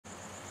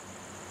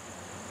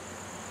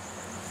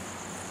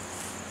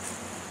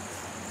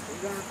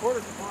You gonna record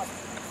or pause?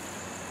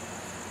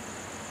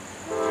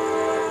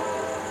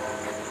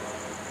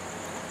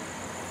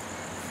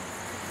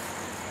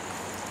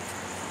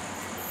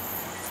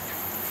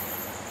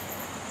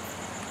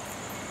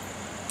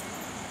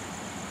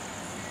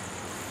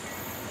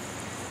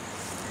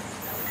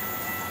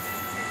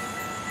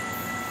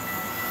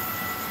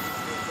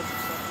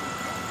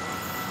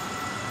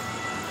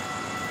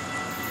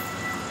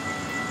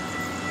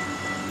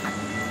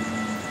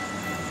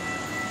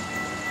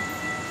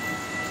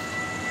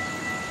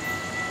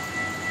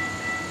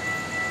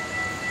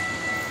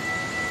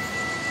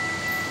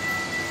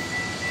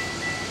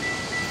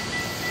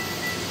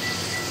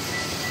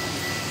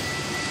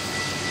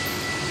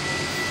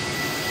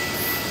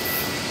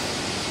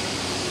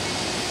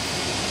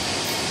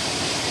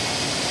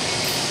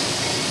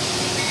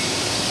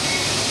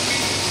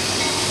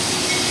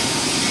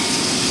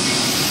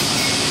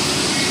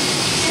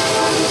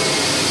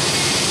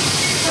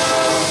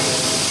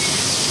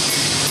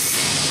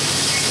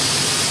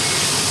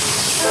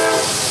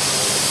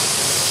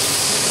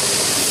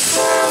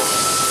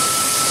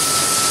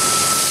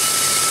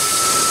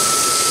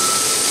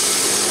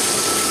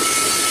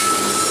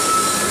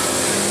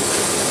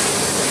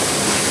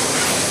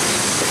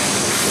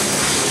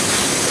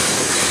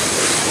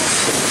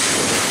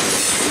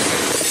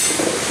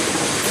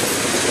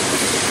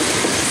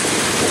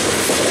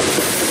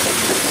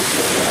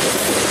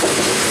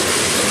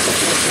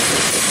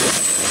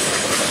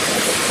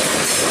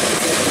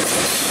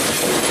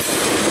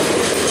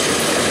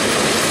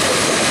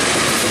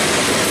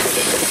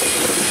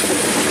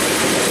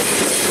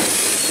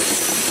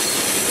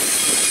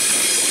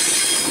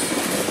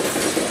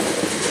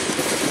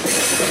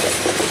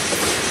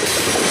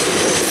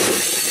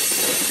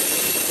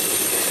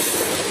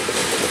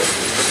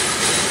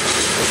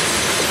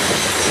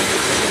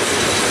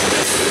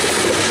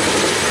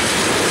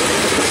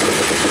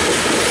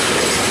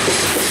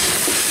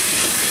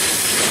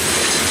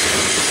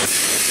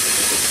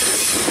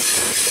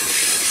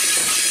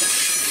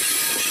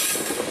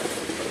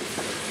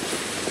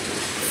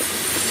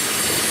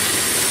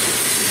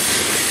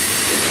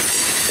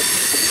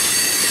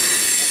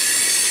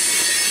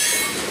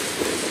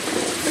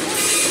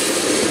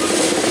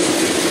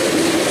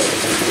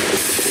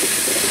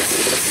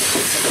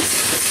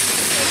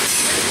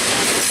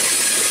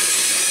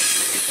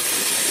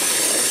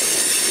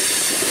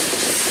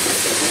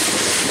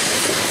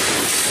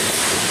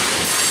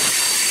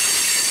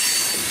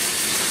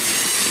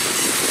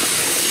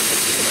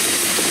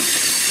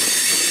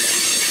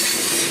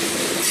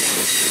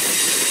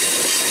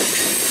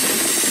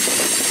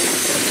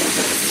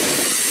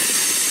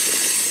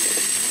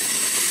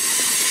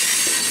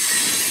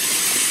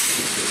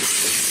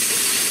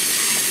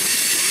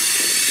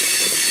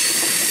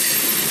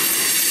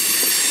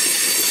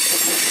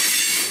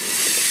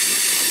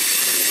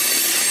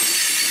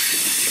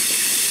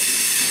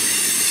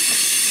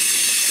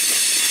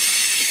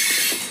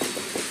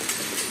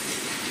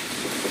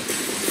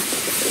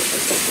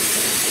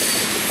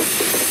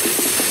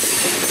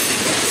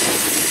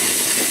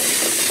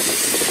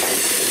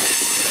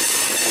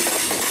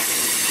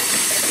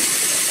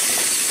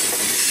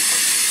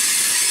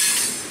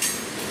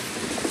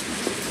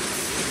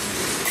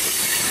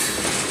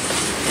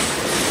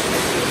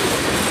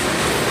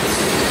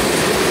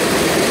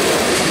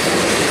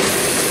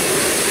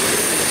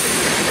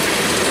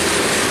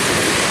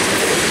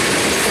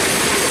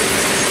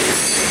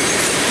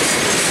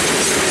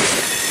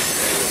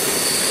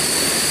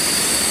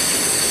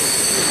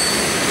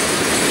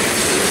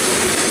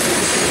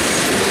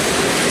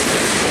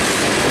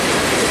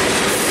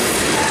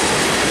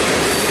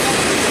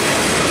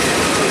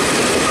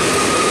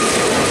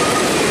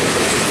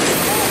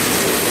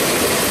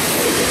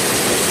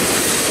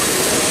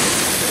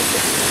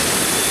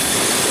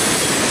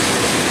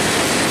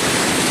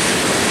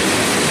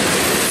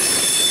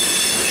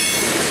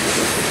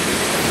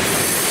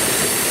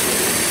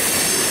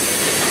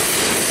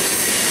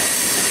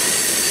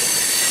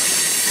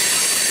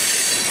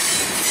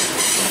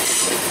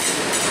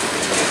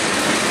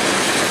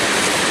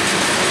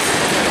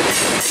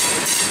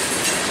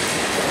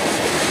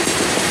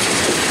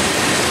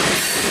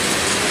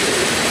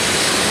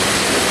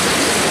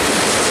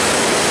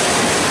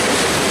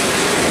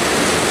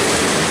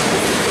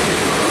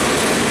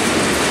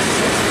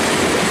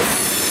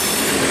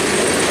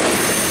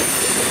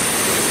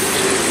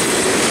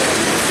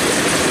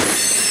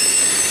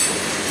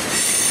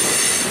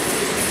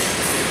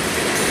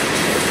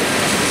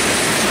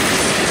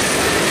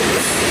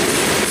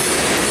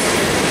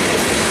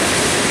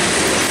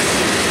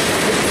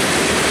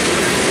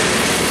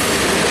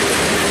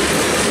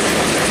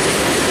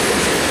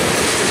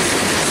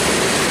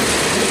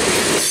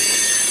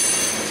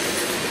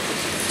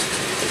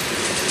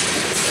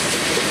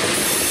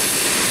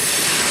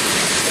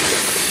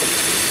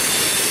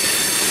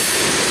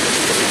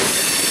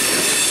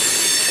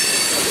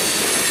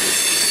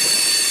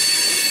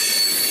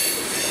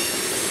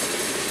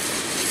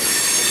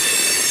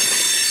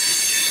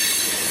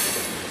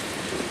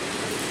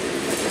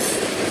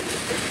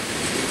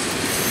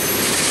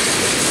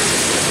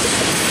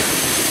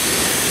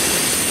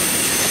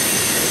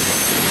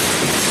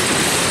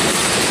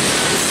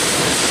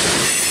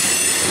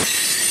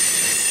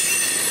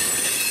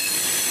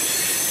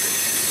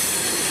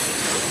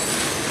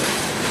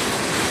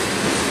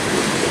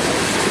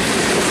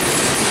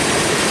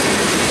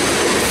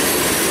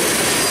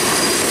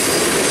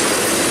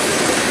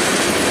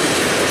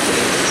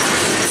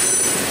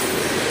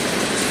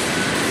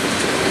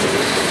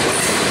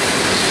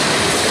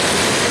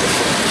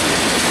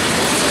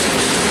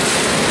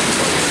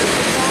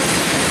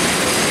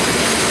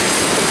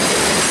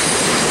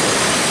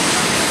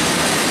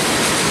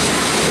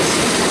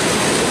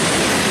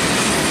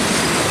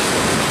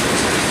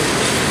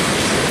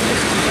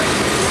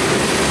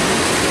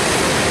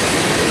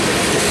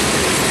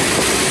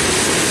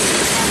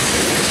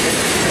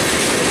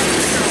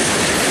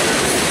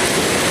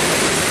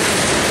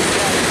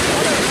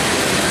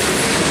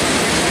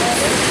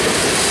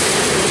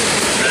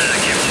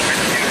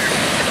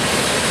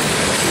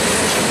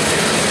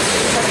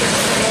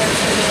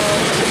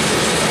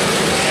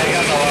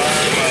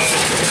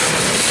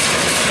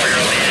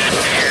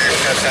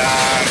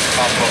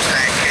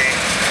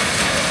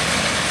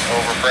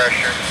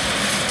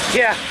 pressure.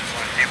 Yeah.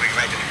 Want to see if we can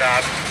make it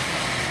stop.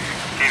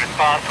 See if it's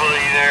possible to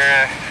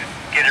either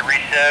get it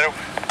reset.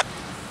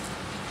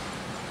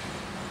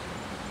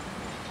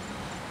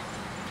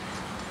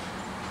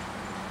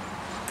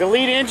 The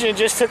lead engine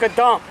just took a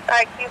dump.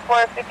 Alright,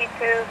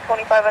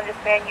 Q452-25,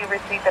 understand you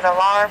received an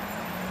alarm.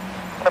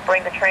 I'm going to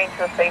bring the train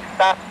to a safe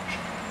stop.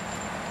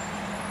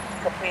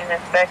 Complete an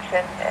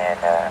inspection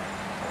and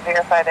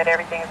verify that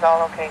everything is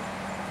all okay.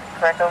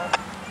 Correct, over?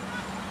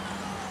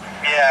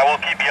 Yeah, we'll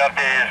keep you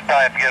updated.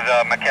 Probably have to give the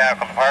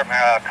mechanical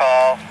department a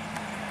call.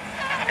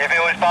 If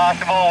it was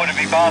possible, would it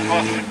be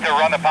possible to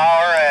run the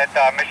power at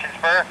Mission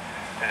Spur?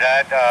 Is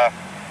that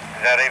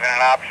even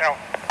an option?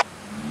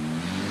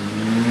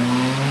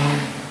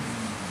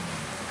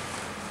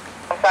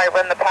 I'm sorry,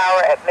 run the power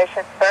at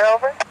Mission Spur,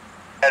 over?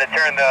 Yeah, to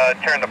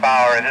turn the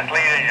power. This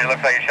lead engine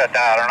looks like it's shut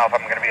down. I don't know if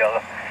I'm going to be able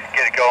to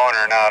get it going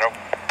or not.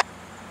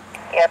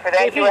 Yeah, for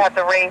that you would have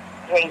to raise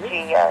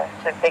KG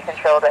since they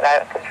control that.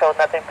 I control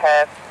nothing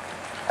past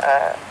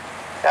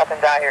South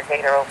and Dyer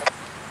Gator, over.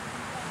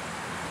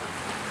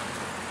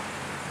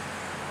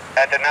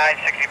 At the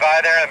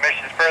 965 there, the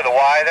Mission Spur, the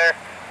Y there,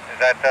 is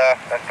that's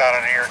not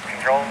under your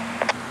control?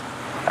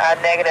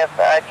 Negative.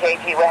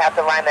 KG would have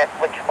to line that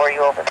switch for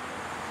you, over.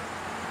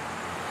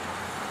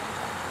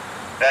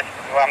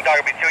 I'm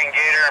talking between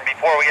Gator and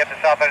before we get to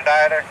South and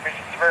Dyer there,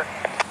 Mission Spur.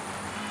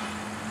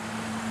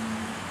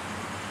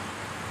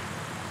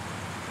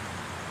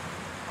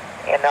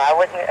 Yeah, no, I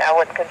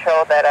wouldn't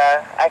control that.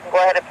 I can go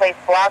ahead and place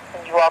blocks,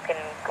 and you all can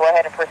go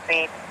ahead and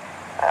proceed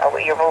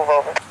with your move,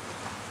 over.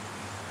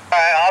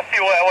 Alright, I'll see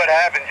what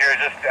happens here.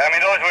 I mean,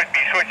 those would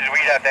be switches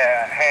we'd have to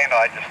handle.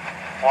 I just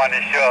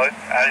wanted to show it.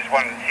 I just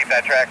wanted to see if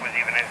that track was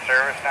even in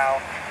service now,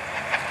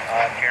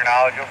 to your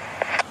knowledge.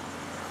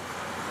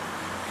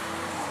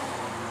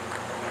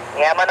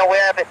 Yeah, I'm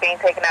unaware of it being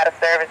taken out of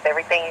service.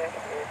 Everything is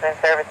in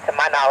service to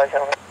my knowledge,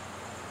 over.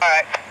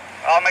 Alright,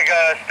 I'll make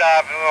a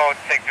stop. It won't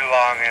take too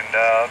long, and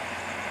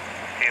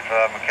see if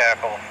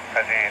mechanical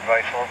has any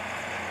advice for us.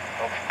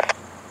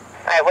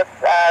 Alright, what's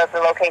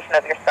the location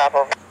of your stop,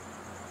 over?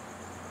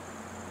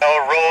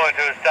 We'll roll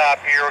into a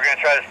stop here. We're going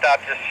to try to stop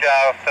just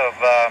south of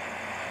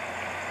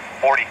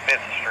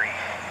 45th Street.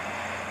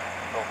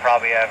 We'll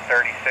probably have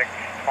 36th,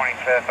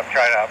 25th. I'm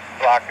trying to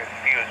block as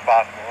few as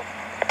possible.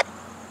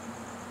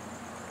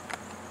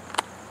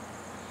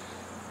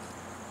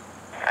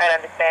 I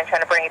understand.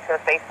 Trying to bring you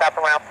to a safe stop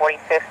around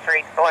 45th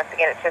Street. So once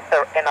again, it's just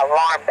an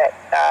alarm that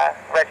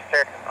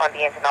registered on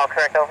the engine. All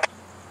correct, over?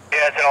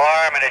 Yeah, it's an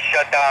alarm and it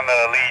shut down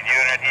the lead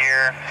unit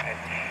here.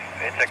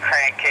 It's a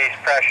crankcase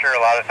pressure.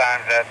 A lot of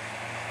times that's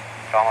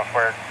almost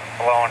where it's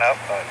blowing up,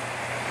 but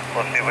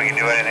we'll see if we can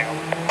do anything.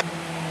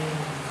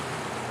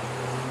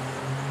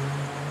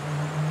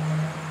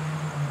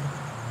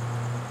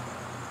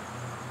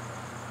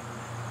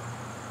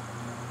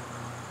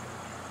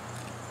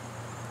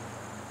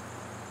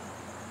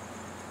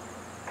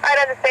 I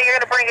understand you're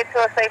going to bring it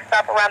to a safe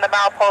stop around the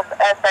Milepost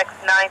SX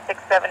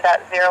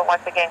 967.0.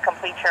 Once again,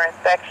 complete your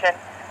inspection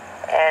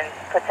and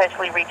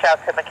potentially reach out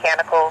to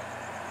mechanical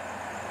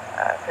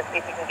to see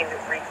if you can get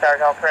it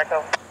restarted. All correct,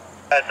 over?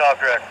 That's all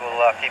correct.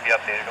 We'll keep you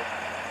updated.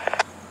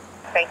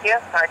 Thank you.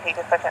 RT,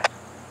 just a second.